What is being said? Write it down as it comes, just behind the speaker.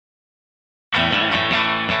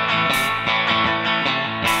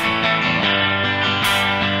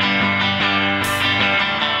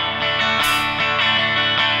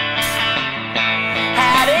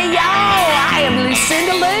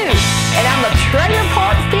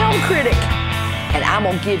I'm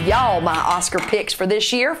going to give y'all my Oscar picks for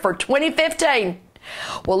this year for 2015.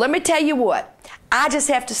 Well, let me tell you what. I just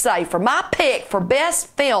have to say, for my pick for Best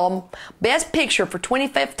Film, Best Picture for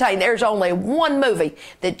 2015, there's only one movie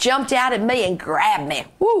that jumped out at me and grabbed me.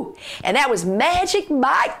 Woo! And that was Magic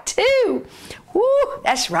Mike 2. Woo!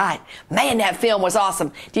 That's right. Man, that film was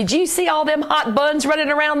awesome. Did you see all them hot buns running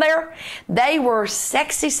around there? They were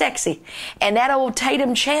sexy, sexy. And that old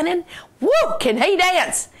Tatum Channing, woo! Can he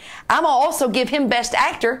dance? I'm going to also give him Best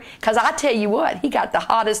Actor, because I tell you what, he got the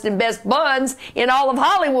hottest and best buns in all of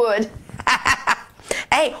Hollywood.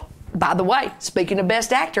 Hey, by the way, speaking of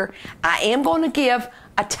Best Actor, I am going to give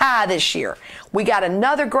a tie this year. We got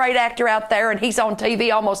another great actor out there, and he's on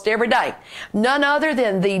TV almost every day. None other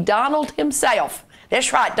than the Donald himself.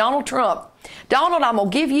 That's right, Donald Trump. Donald, I'm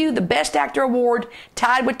going to give you the Best Actor award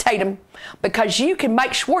tied with Tatum, because you can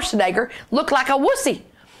make Schwarzenegger look like a wussy.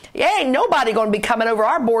 Ain't nobody going to be coming over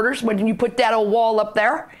our borders when you put that old wall up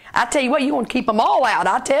there. I tell you what, you want to keep them all out,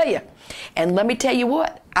 I tell you. And let me tell you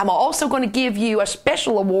what, I'm also going to give you a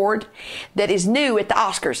special award that is new at the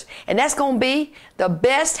Oscars. And that's going to be the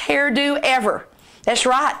best hairdo ever. That's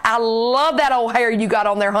right. I love that old hair you got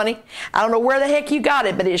on there, honey. I don't know where the heck you got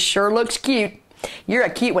it, but it sure looks cute. You're a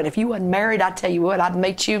cute one. If you wasn't married, I tell you what, I'd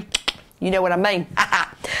meet you. You know what I mean.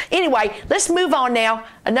 Anyway, let's move on now.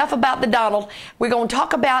 Enough about the Donald. We're going to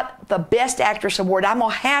talk about the Best Actress Award. I'm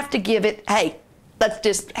going to have to give it, hey, let's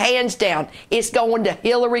just hands down, it's going to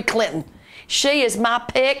Hillary Clinton. She is my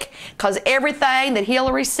pick, because everything that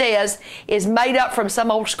Hillary says is made up from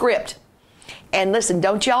some old script. And listen,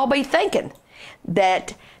 don't y'all be thinking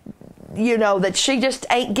that, you know, that she just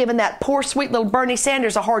ain't giving that poor sweet little Bernie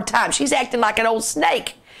Sanders a hard time. She's acting like an old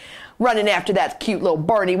snake running after that cute little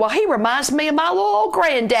Bernie. Well, he reminds me of my little old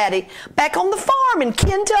granddaddy back on the farm in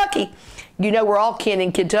Kentucky. You know, we're all kin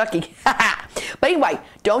in Kentucky. But anyway,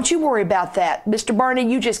 don't you worry about that. Mr.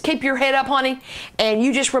 Bernie, you just keep your head up, honey, and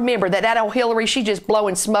you just remember that that old Hillary, she just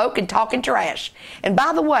blowing smoke and talking trash. And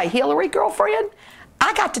by the way, Hillary, girlfriend,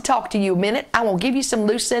 I got to talk to you a minute. I will give you some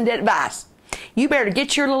Lucinda advice. You better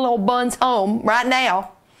get your little old buns home right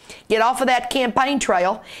now. Get off of that campaign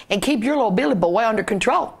trail and keep your little Billy boy under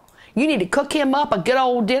control. You need to cook him up a good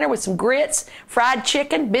old dinner with some grits, fried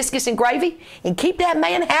chicken, biscuits, and gravy, and keep that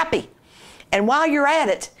man happy. And while you're at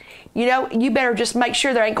it, you know, you better just make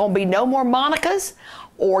sure there ain't going to be no more Monica's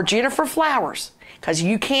or Jennifer Flowers, because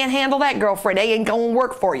you can't handle that, girlfriend. They ain't going to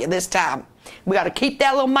work for you this time. We got to keep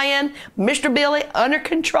that little man, Mr. Billy, under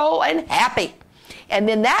control and happy. And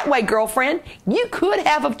then that way, girlfriend, you could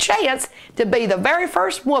have a chance to be the very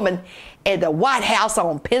first woman in the White House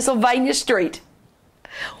on Pennsylvania Street.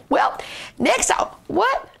 Well, next up,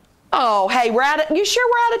 what? Oh, hey, you sure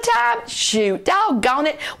we're out of time? Shoot, doggone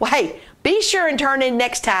it. Well, hey, be sure and tune in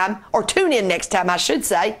next time, I should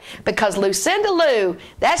say, because Lucinda Lou,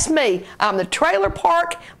 that's me. I'm the Trailer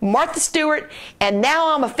Park Martha Stewart, and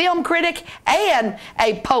now I'm a film critic and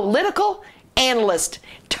a political analyst.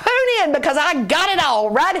 Tune in, because I got it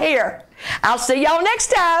all right here. I'll see y'all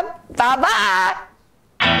next time. Bye-bye.